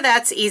however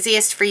that's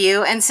easiest for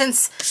you. And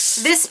since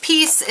this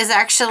piece is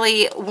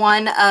actually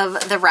one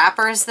of the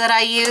wrappers that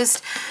I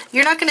used,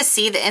 you're not going to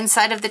see the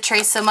inside of the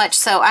tray so much.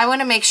 So I want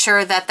to make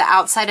sure that the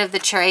outside of the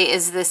tray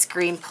is this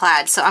green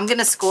plaid. So I'm going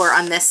to score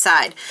on this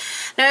side.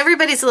 Now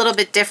everybody's a little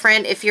bit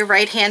different. If you're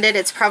right-handed,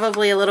 it's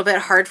probably a little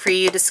bit hard for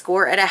you to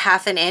score at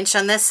 1/2 inch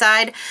on this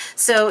side.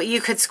 So you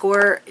could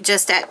score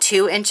just at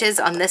 2 inches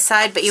on this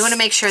side, but you want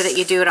to make sure that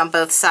you do it on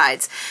both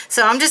sides.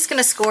 So I'm just going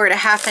to score at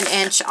 1/2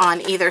 inch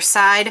on either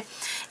side.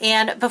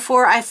 And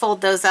before I fold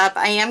those up,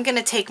 I am going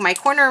to take my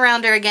corner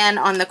rounder again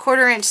on the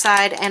 1/4 inch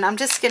side, and I'm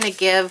just going to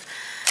give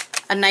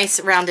a nice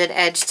rounded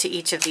edge to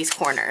each of these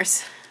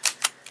corners.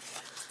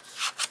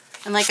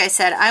 And like I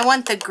said, I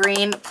want the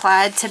green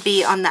plaid to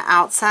be on the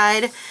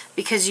outside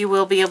because you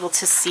will be able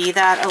to see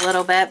that a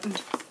little bit.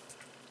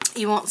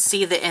 You won't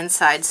see the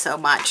inside so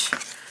much.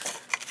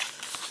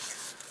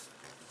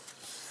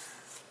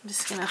 I'm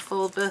just going to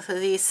fold both of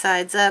these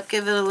sides up,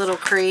 give it a little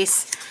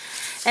crease.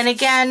 And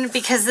again,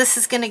 because this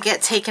is going to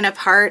get taken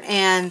apart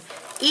and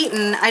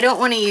eaten, I don't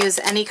want to use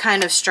any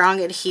kind of strong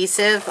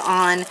adhesive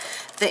on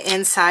the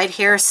inside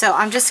here. So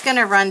I'm just going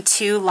to run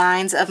 2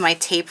 lines of my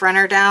tape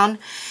runner down.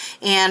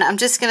 And I'm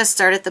just going to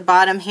start at the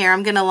bottom here.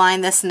 I'm going to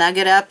line this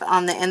nugget up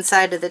on the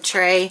inside of the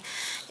tray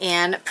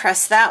and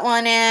press that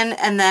one in,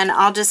 and then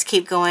I'll just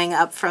keep going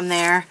up from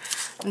there.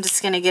 I'm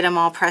just going to get them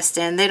all pressed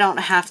in. They don't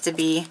have to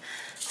be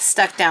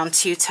stuck down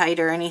too tight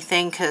or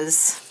anything,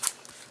 because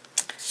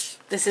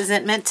this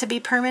isn't meant to be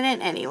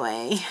permanent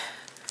anyway.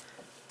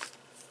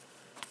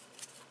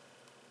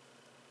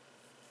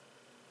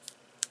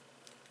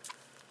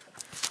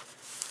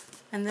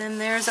 And then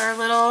there's our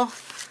little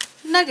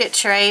nugget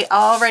tray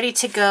all ready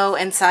to go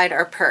inside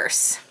our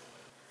purse.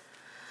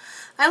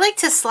 I like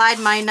to slide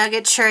my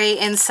nugget tray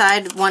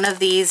inside one of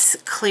these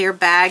clear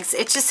bags.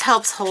 It just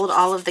helps hold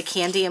all of the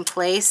candy in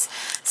place.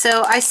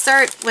 So I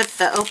start with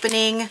the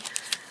opening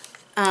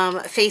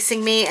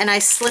facing me, and I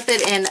slip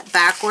it in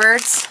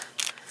backwards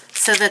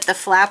so that the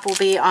flap will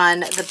be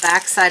on the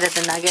back side of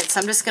the nugget. So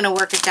I'm just going to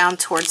work it down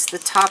towards the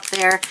top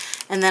there,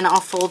 and then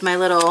I'll fold my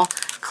little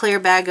clear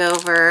bag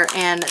over,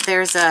 and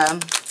there's a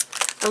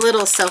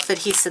little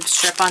self-adhesive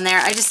strip on there.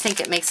 I just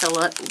think it makes it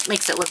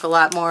look a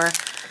lot more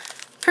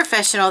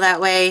professional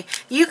that way.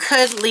 You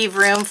could leave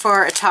room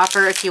for a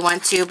topper if you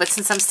want to, but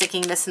since I'm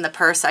sticking this in the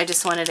purse, I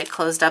just wanted it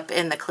closed up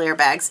in the clear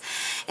bags.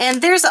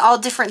 And there's all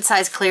different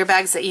size clear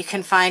bags that you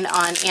can find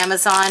on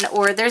Amazon,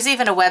 or there's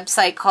even a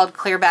website called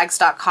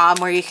clearbags.com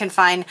where you can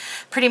find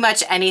pretty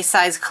much any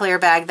size clear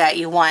bag that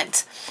you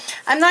want.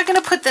 I'm not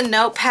going to put the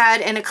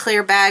notepad in a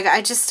clear bag.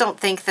 I just don't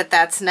think that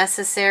that's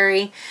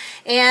necessary.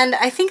 And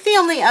I think the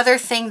only other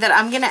thing that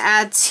I'm going to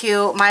add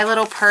to my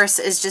little purse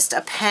is just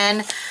a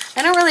pen.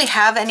 I don't really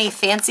have any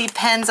fancy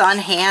pens on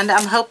hand.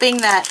 I'm hoping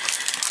that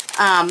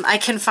I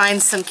can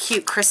find some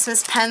cute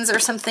Christmas pens or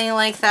something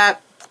like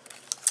that.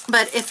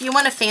 But if you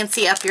want to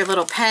fancy up your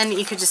little pen,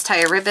 you could just tie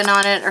a ribbon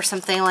on it or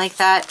something like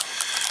that.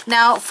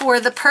 Now,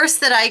 for the purse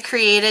that I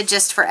created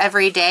just for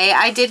every day,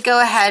 I did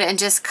go ahead and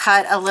just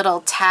cut a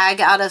little tag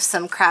out of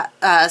some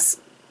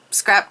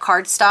scrap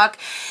cardstock,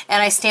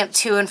 and I stamped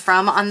to and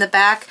from on the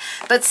back.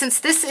 But since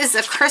this is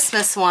a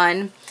Christmas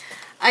one,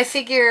 I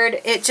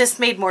figured it just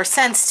made more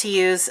sense to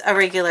use a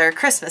regular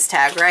Christmas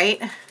tag, right?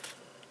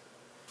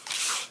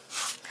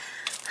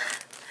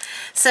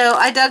 So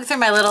I dug through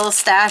my little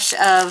stash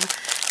of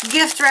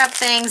gift wrap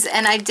things,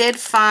 and I did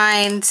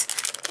find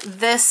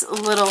this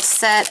little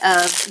set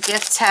of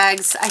gift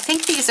tags. I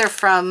think these are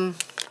from,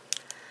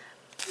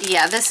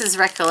 yeah, this is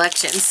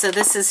Recollections. So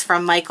this is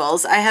from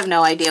Michael's. I have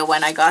no idea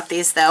when I got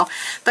these though,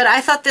 but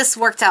I thought this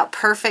worked out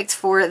perfect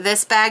for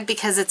this bag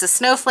because it's a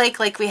snowflake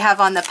like we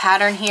have on the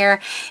pattern here,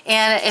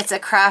 and it's a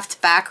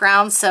craft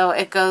background, so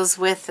it goes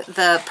with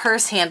the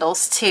purse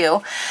handles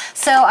too.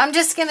 So I'm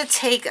just going to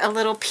take a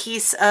little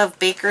piece of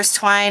baker's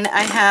twine.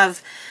 I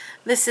have,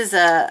 this is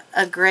a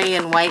gray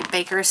and white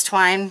baker's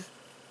twine,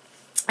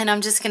 and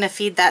I'm just going to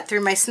feed that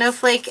through my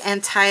snowflake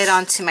and tie it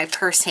onto my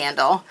purse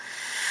handle.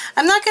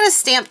 I'm not going to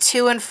stamp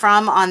to and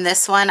from on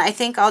this one. I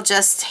think I'll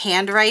just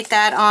handwrite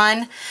that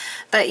on.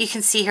 But you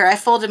can see here I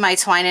folded my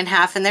twine in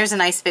half, and there's a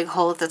nice big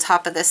hole at the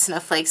top of this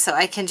snowflake, so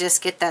I can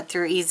just get that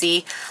through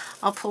easy.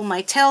 I'll pull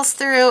my tails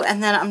through,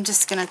 and then I'm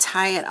just going to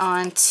tie it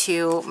on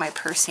to my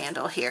purse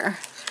handle here.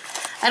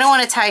 I don't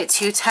want to tie it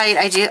too tight.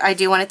 I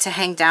do want it to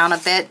hang down a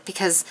bit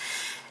because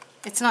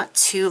it's not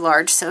too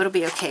large, so it'll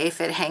be okay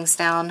if it hangs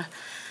down.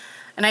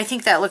 And I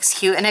think that looks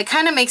cute, and it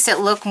kind of makes it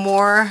look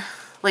more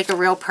like a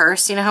real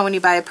purse. You know how when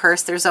you buy a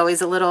purse, there's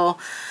always a little,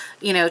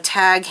 you know,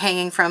 tag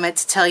hanging from it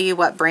to tell you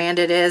what brand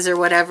it is or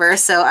whatever.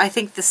 So I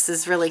think this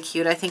is really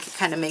cute. I think it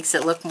kind of makes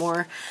it look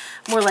more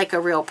like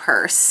a real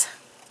purse.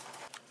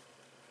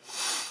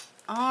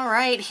 All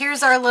right,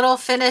 here's our little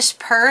finished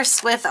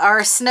purse with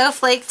our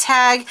snowflake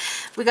tag.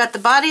 We got the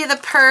body of the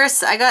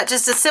purse. I got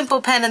just a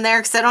simple pen in there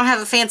because I don't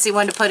have a fancy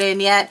one to put in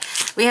yet.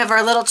 We have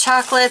our little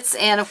chocolates,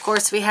 and of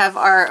course we have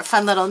our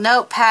fun little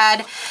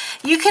notepad.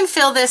 You can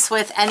fill this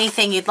with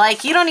anything you'd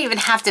like. You don't even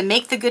have to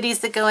make the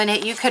goodies that go in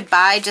it. You could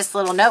buy just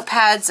little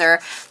notepads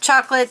or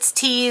chocolates,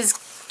 teas,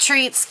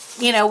 treats,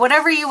 you know,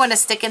 whatever you want to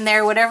stick in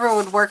there, whatever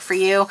would work for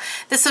you.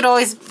 This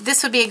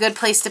would be a good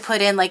place to put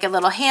in like a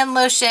little hand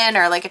lotion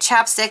or like a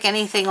chapstick,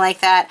 anything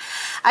like that.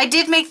 I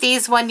did make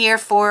these one year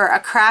for a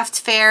craft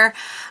fair.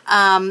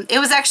 It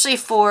was actually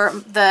for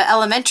the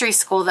elementary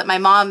school that my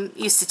mom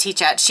used to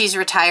teach at. She's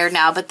retired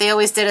now, but they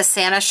always did a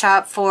Santa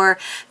shop for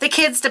the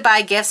kids to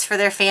buy gifts for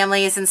their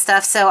families and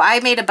stuff. So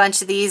I made a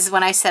bunch of these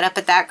when I set up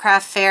at that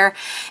craft fair,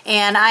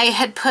 and I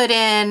had put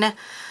in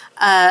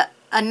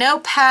a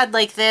notepad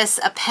like this,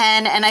 a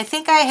pen, and I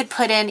think I had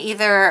put in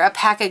either a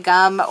pack of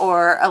gum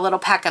or a little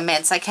pack of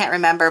mints. I can't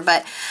remember,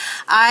 but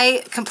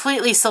I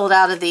completely sold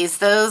out of these.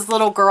 Those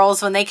little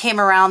girls, when they came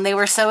around, they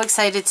were so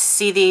excited to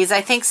see these. I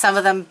think some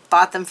of them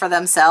bought them for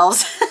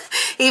themselves.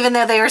 even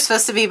though they were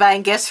supposed to be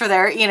buying gifts for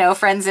their, you know,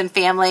 friends and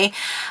family.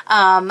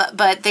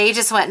 But they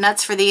just went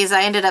nuts for these.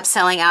 I ended up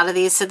selling out of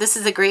these. So this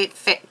is a great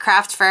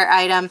craft fair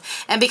item.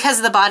 And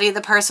because the body of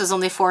the purse was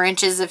only 4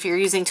 inches, if you're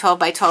using 12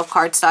 by 12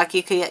 cardstock,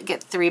 you could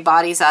get 3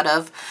 bodies out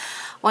of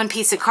 1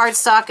 piece of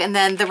cardstock. And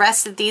then the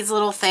rest of these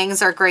little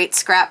things are great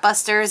scrap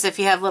busters. If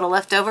you have little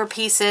leftover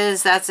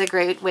pieces, that's a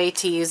great way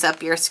to use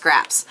up your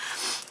scraps.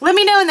 Let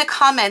me know in the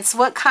comments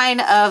what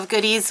kind of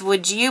goodies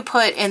would you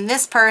put in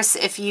this purse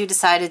if you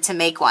decided to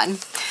make one.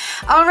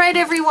 All right,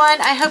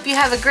 everyone, I hope you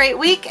have a great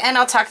week, and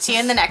I'll talk to you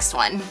in the next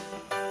one.